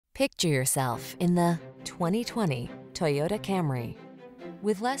Picture yourself in the 2020 Toyota Camry.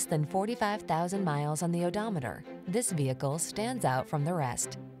 With less than 45,000 miles on the odometer, this vehicle stands out from the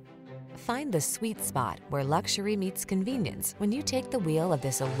rest. Find the sweet spot where luxury meets convenience when you take the wheel of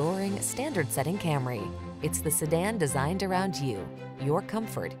this alluring, standard-setting Camry. It's the sedan designed around you, your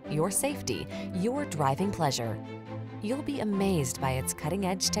comfort, your safety, your driving pleasure. You'll be amazed by its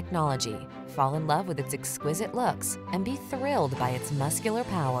cutting-edge technology, fall in love with its exquisite looks, and be thrilled by its muscular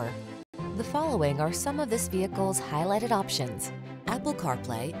power. The following are some of this vehicle's highlighted options: Apple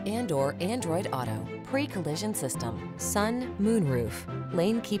Carplay and/or Android Auto, pre-collision system, sun, moonroof,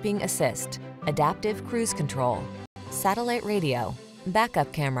 lane keeping assist, adaptive cruise control, satellite radio,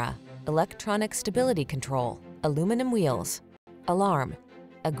 backup camera, electronic stability control, aluminum wheels, alarm.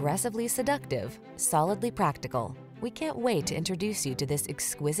 Aggressively seductive, solidly practical. We can't wait to introduce you to this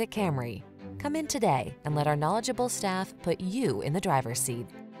exquisite Camry. Come in today and let our knowledgeable staff put you in the driver's seat.